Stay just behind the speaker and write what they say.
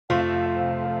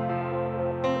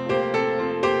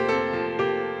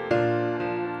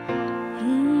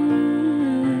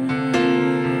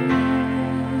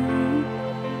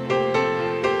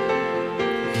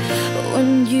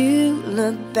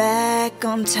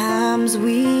times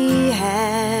we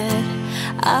had.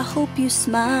 I hope you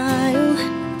smile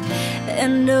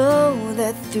and know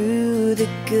that through the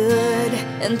good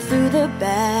and through the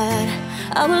bad,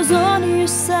 I was on your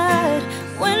side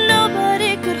when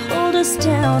nobody could hold us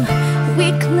down.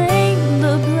 We claimed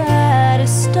the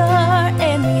brightest star,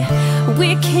 and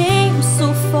we came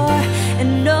so far,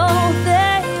 and no,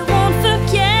 they won't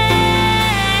forget.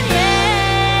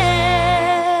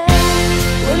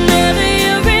 Whenever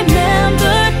you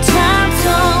remember times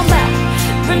gone by,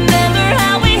 remember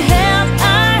how we held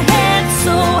our heads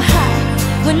so high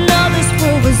when all this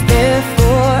world was there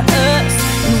for us,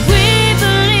 and we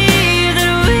believed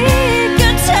that we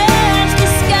could touch the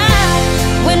sky.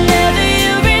 Whenever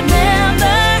you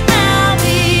remember, I'll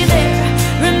be there.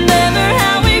 Remember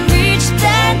how we reached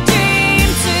that dream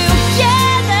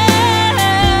together.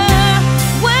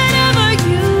 Whenever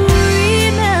you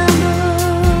remember,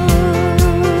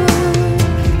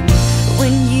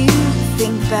 when you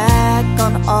think back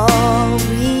on all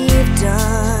we've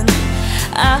done,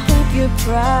 I hope you're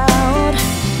proud.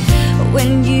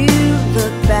 When you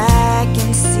look back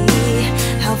and see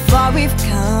how far we've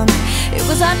come, it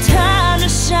was our time to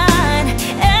shine,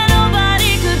 and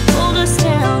nobody could hold us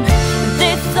down.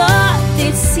 They thought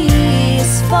they'd see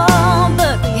us fall,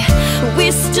 but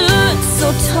we stood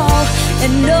so tall,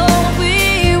 and no,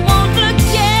 we won't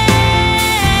forget.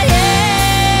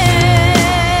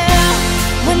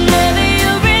 Whenever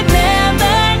you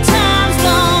remember times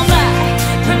gone by,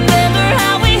 remember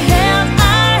how we held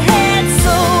our heads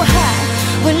so high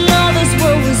when all this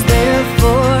world was there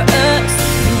for us.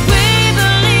 We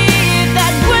believed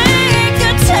that we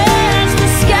could touch the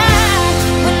sky.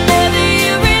 Whenever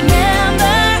you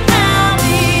remember, I'll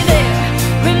be there.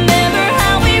 Remember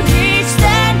how we reached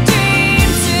that dream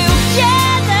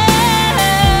together.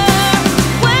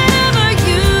 Whenever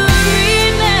you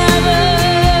remember,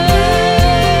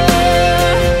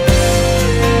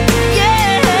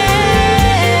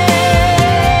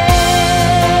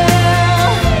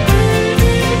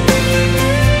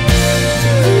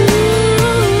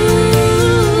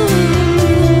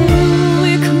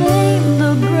 we claimed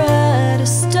the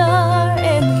brightest star,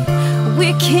 and we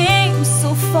came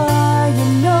so far. You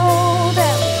know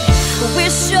that we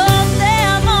showed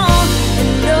them all,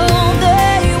 and no,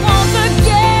 they won't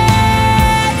forget.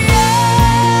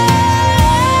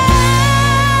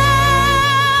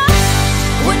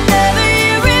 Whenever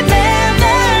you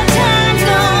remember times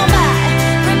gone by,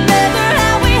 remember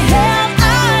how we held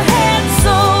our heads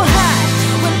so high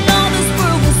when all this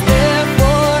world was there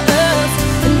for us,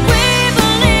 and we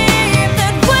believed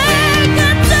that we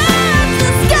could touch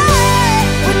the sky.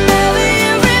 Whenever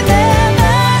you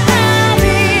remember, I'll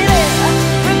be there.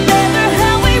 Remember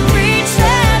how we reached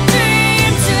that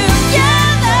dream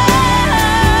together.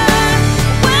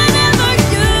 Whenever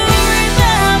you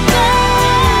remember,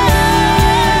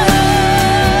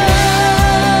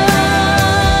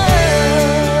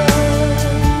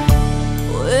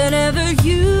 whenever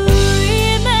you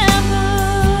remember,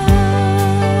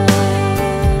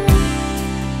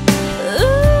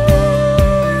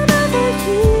 whenever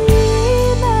you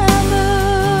remember.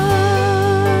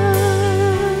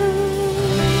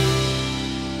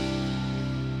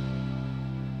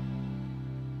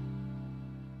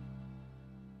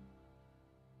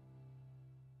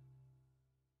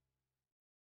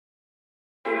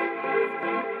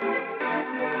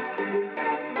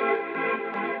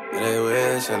 They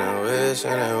wish and they wish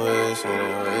and they wish and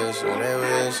they wish and they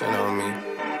wishing on me.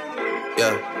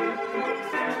 Yeah.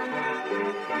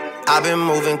 I've been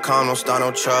moving calm, don't start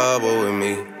no trouble with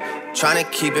me. Trying to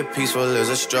keep it peaceful is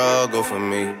a struggle for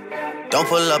me. Don't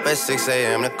pull up at 6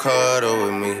 a.m. to cuddle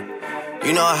with me.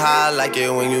 You know how I like it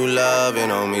when you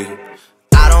loving on me.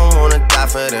 I don't wanna die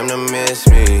for them to miss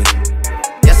me.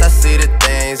 Yes, I see the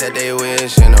things that they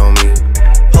wishing on me.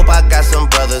 Hope I got some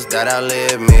brothers that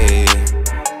outlive me.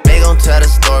 They gon' tell the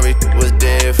story was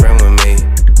different with me.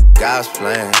 God's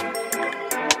plan,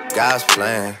 God's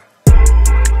plan.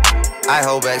 I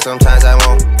hold back, sometimes I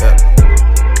won't, yeah.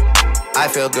 I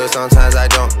feel good, sometimes I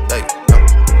don't, hey, no.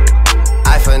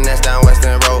 I finesse down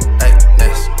Western Road, hey,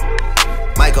 next.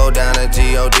 Might go down to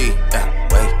G.O.D., yeah,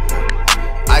 wait.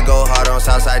 I go hard on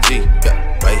Southside G,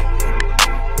 yeah, wait.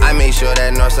 I make sure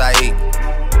that Northside eat.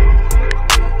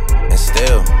 And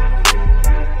still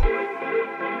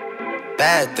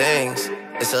bad things,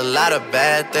 it's a lot of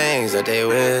bad things that they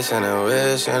wish and they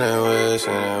wish and they wish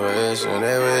and they wish and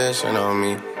they wishing on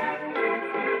me.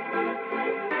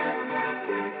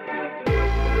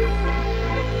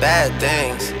 Bad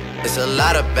things, it's a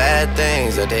lot of bad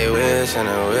things that they wish and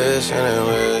they wish and they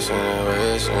wish and they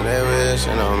wish and they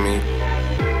wishing on me.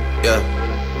 Yeah.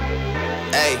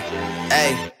 Ay,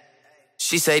 ay.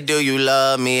 She say, do you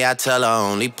love me? I tell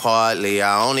her only partly.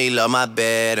 I only love my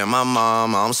bed and my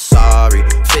mama, I'm sorry.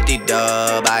 50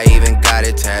 dub, I even got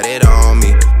it tatted on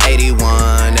me.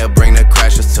 81, they'll bring the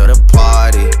crashers to the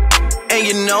party. And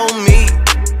you know me,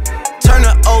 turn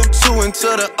the 02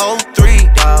 into the 03,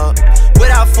 dawg.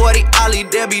 Without 40 Ollie,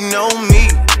 there be no me.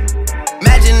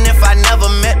 Imagine if I never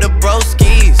met the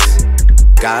broskies.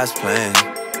 God's plan,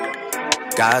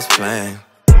 God's plan.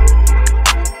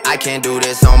 I can't do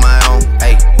this on my own,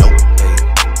 hey, nope, hey.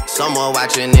 Someone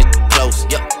watching it close,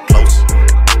 yup, close.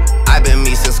 I've been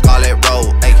me since Scarlet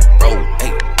Road, hey, road,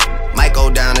 hey. Might go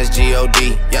down as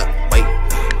G.O.D., yup, wait.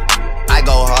 I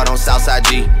go hard on Southside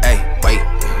G, hey, wait.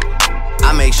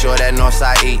 I make sure that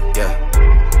Northside eat, yeah.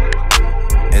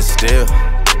 And still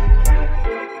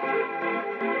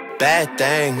bad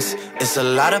things, it's a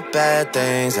lot of bad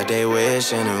things that they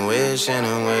wishing and wishing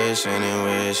and wishing and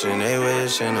wishing they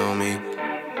wishing on me.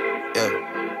 Yeah,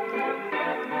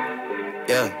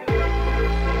 yeah.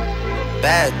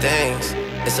 Bad things,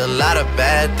 it's a lot of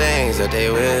bad things that they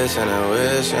wishing and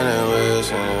wishing and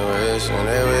wishing and wishing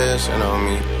they wishing on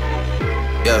me.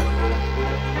 Yeah.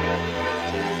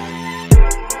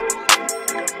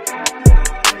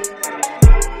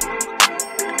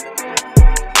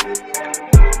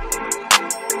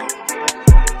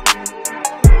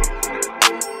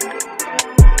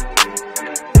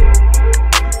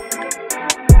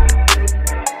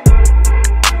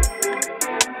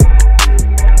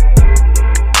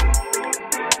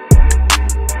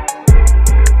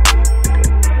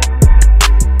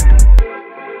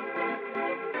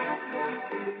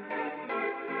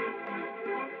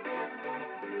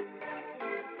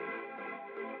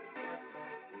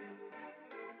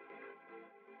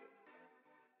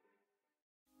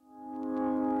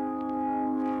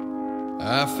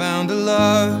 I found a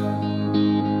love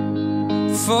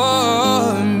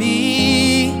for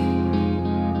me.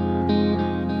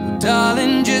 Well,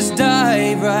 darling, just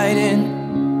dive right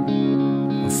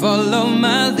in, follow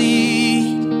my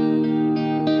lead.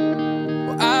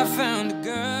 Well, I found a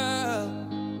girl,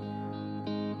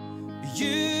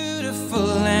 beautiful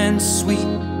and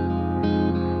sweet.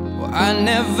 Well, I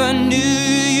never knew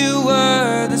you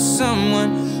were the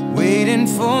someone waiting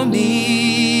for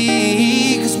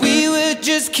me. 'Cause we were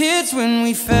just kids when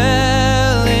we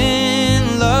fell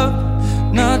in love,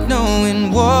 not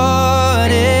knowing what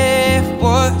it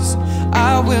was.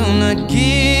 I will not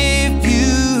give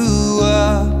you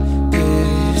up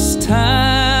this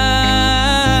time.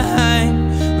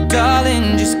 Oh,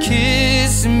 darling, just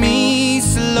kiss me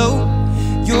slow.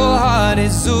 Your heart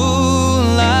is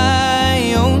all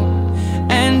I own,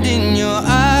 and in your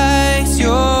eyes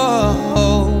you're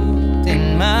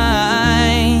holding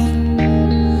mine.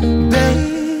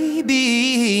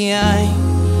 Baby, I'm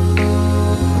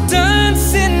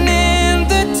dancing in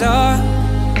the dark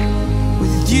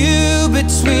with you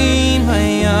between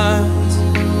my arms,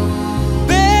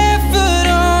 barefoot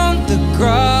on the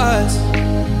grass.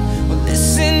 We're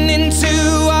listening to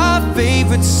our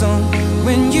favorite song.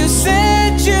 When you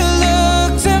said you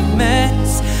looked a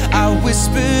mess, I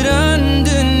whispered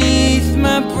underneath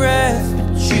my breath,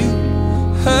 but you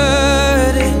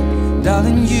heard it.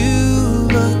 Darling, you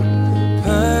look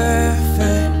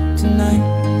perfect tonight.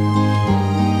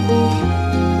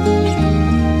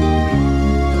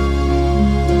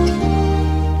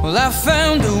 Well, I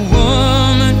found a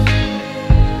woman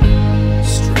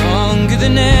stronger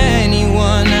than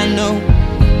anyone I know.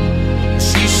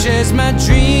 She shares my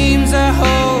dreams. I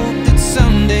hope that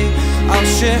someday I'll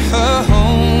share her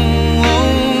home.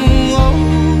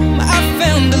 I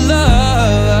found a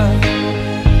love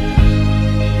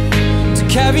to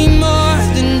carry more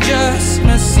than just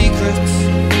my secrets,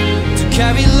 to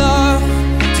carry love,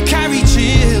 to carry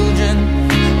children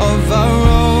of our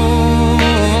own.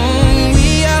 We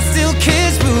are still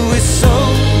kids, but we're so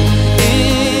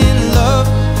in love,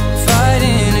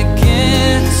 fighting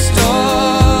against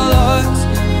all odds.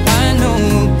 I know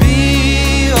we'll be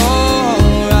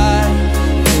alright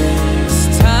this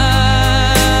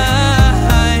time.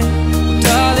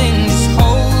 Darling, just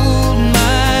hold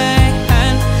my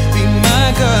hand, be my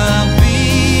girl, I'll be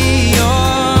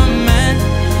your man.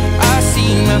 I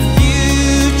see my future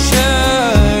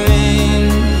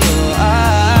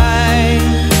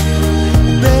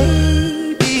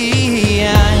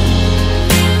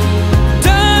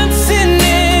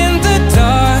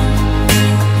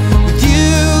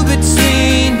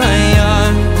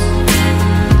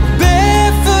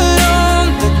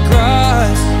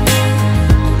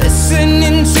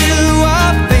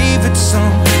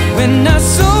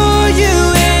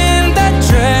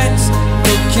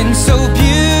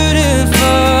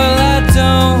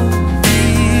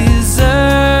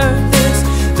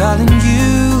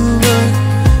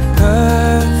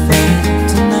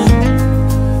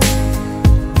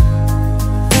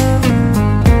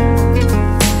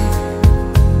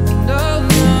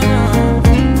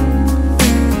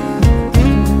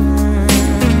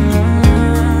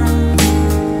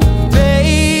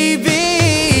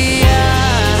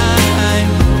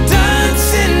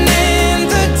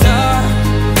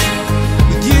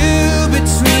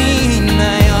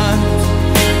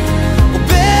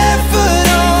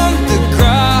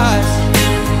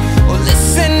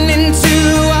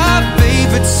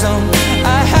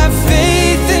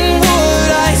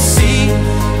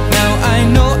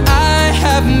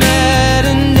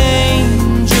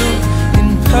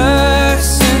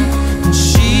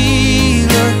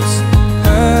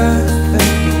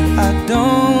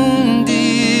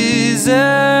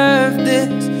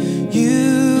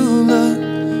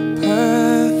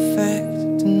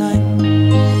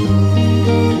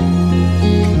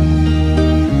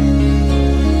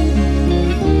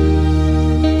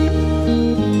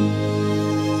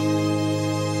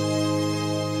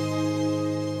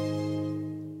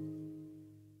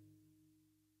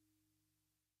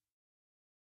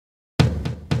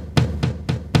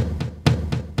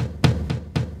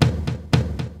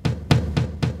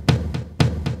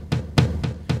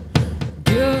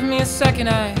second,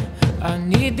 I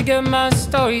need to get my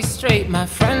story straight. My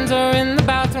friends are in the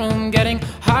bathroom getting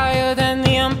higher than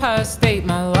the Empire State.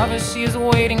 My lover, she is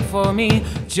waiting for me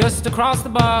just across the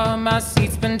bar. My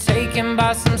seat's been taken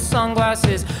by some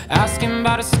sunglasses asking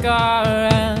about a scar.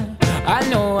 And I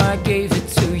know I gave it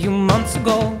to you months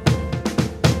ago.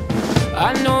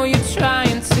 I know you're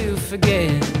trying to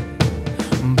forget,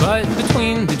 but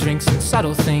between the drinks and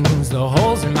subtle things, the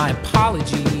holes in my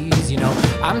apologies, you know,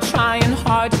 I'm trying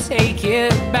hard to take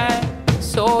it back.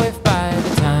 So if by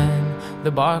the time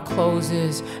the bar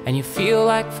closes and you feel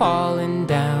like falling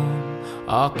down,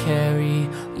 I'll carry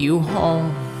you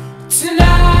home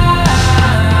tonight.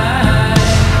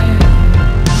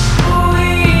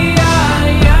 We are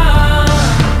young,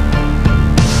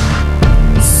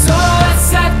 so let's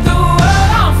set the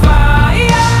world on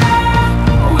fire.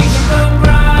 We can burn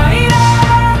brighter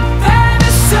than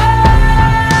the sun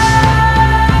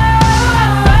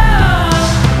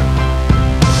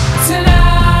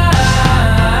tonight.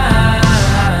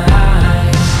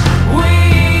 We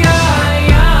are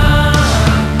young,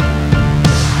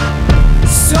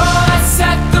 so let's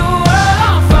set the world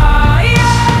on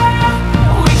fire.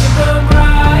 We can burn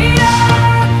brighter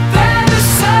than the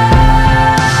sun.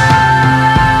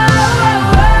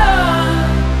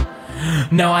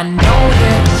 Now I know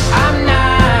that I'm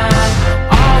not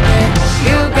all that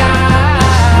you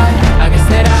got. I guess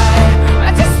that I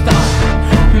just thought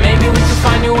maybe we could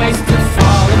find new ways to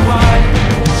fall apart.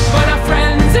 But our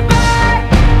friends are back,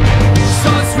 so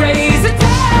let's raise a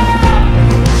toast,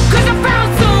 'cause I found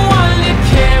someone to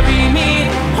carry me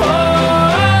home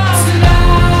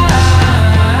tonight.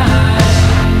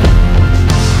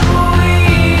 We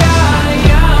are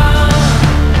young,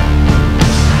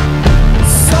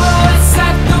 so let's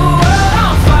set the world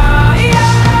on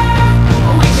fire.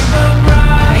 We can burn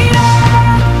brighter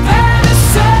than the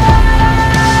sun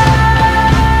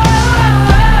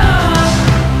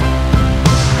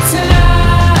tonight.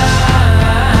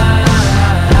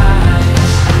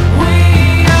 We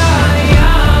are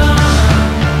young,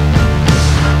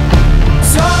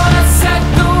 so let's set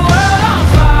the world on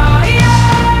fire.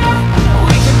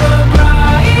 We can burn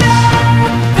brighter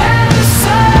than the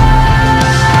sun.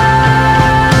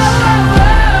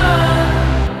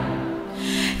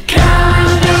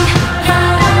 Carry me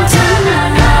home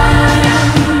tonight.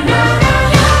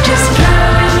 Just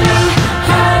carry me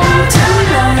home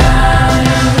tonight.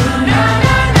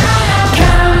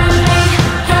 Carry me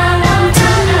home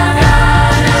tonight.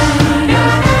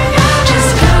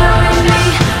 Just carry me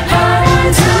home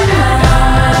tonight.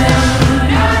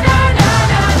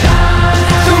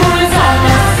 The moon is on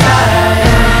my side,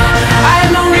 I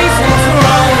have no reason to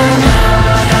run.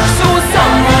 So will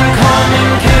someone come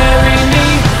and carry me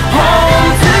home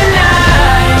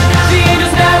tonight? The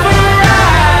angels never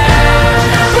arrive,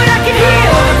 but I can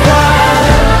hear the choir.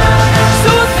 So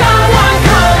will someone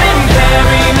come and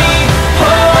carry me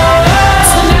home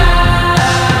tonight?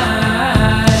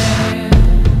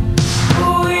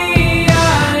 We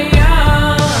are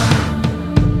young,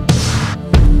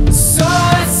 so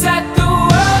let's set the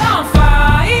world on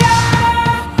fire.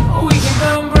 We can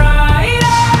burn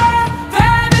brighter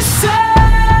than the sun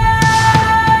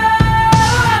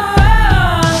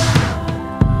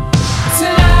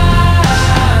tonight.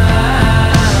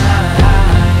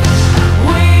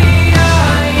 We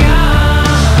are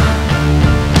young,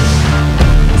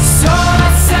 so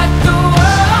let's set the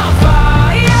world on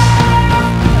fire.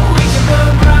 We can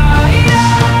burn brighter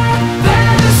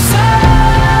than the sun.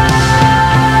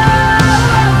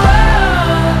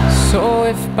 So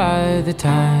if by the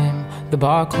time the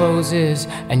bar closes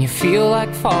and you feel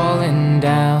like falling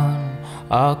down,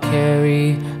 I'll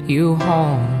carry you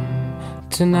home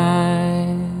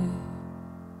tonight.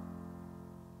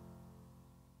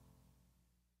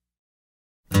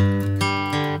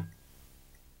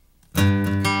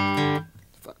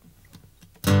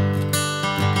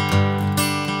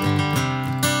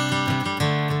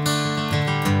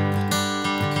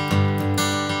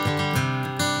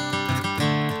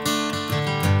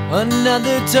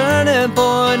 Another turning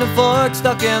point, a fork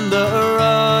stuck in the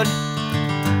road.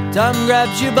 Time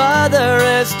grabs you by the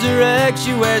wrist, directs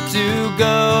you where to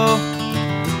go.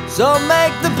 So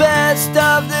make the best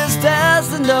of this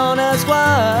test and don't ask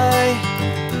why.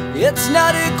 It's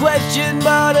not a question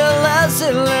but a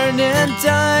lesson learned in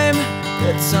time.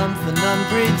 It's something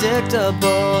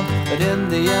unpredictable, but in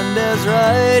the end is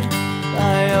right.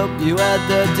 I hope you had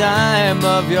the time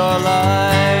of your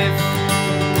life.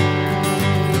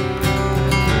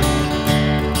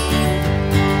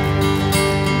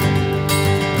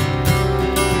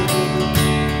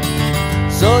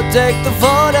 So take the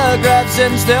photographs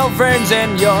and still frames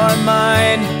in your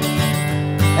mind.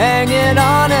 hanging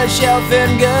on a shelf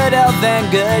in good health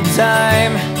and good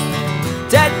time.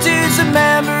 Tattoos of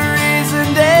memories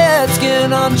and dead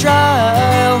skin on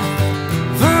trial.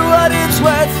 For what it's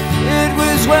worth, it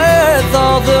was worth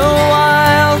all the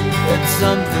while. It's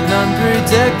something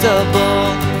unpredictable,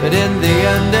 but in the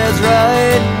end is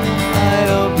right. I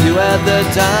hope you had the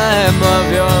time of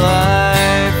your life.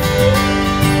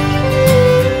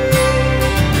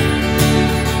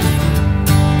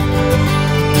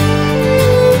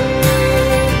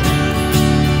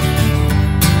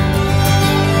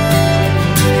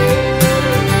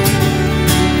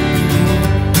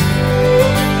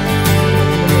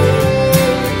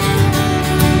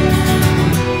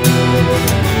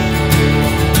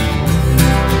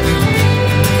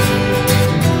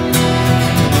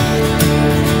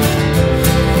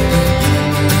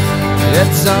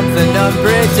 It's something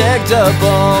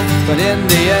unpredictable, but in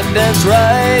the end it's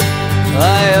right.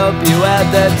 I hope you had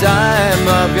the time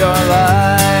of your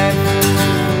life.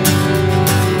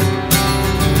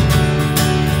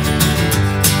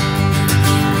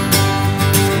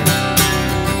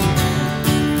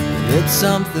 It's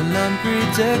something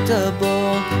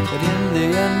unpredictable, but in the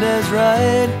end is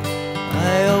right.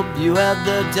 I hope you had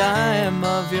the time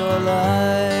of your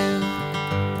life.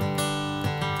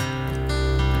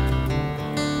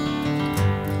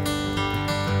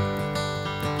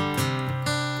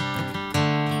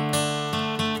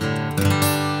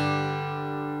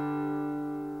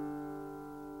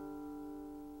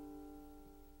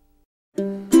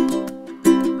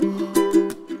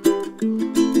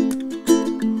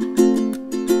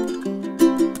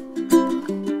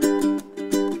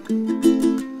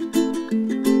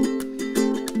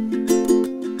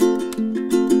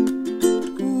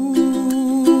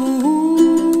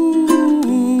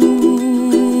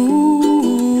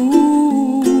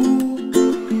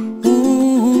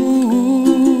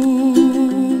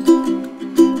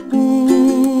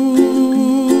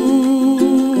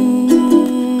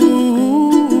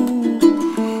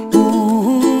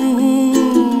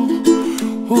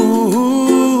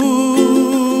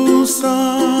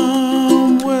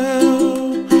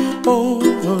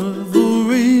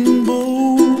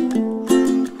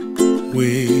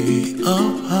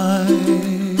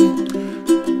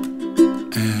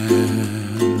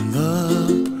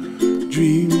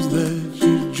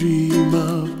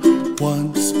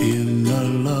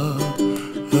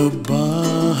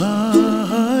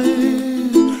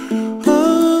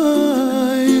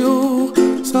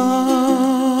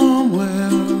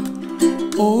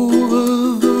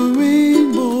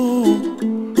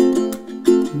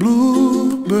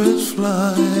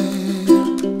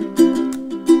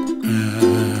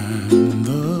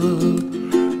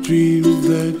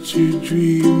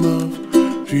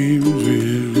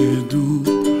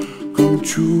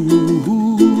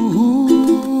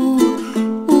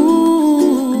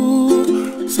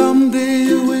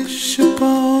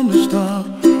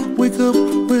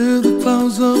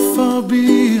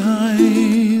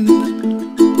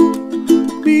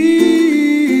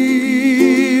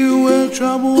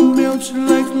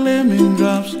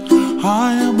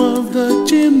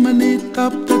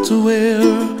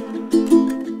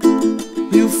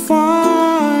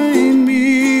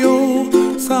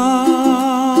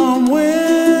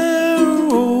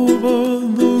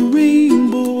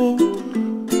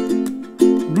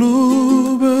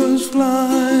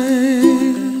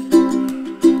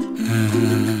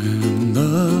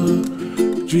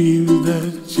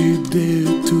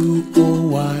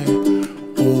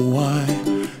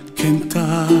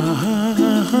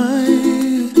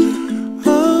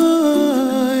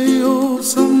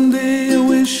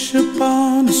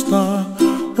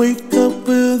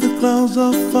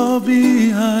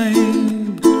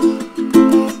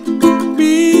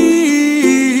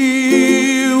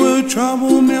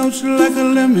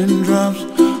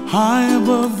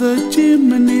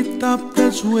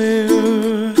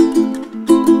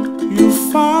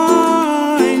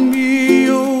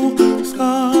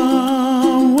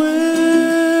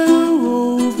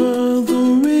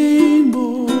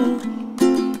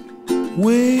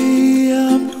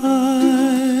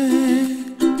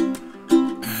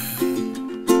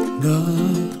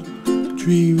 The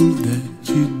dreams that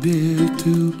you dare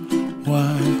to,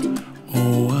 why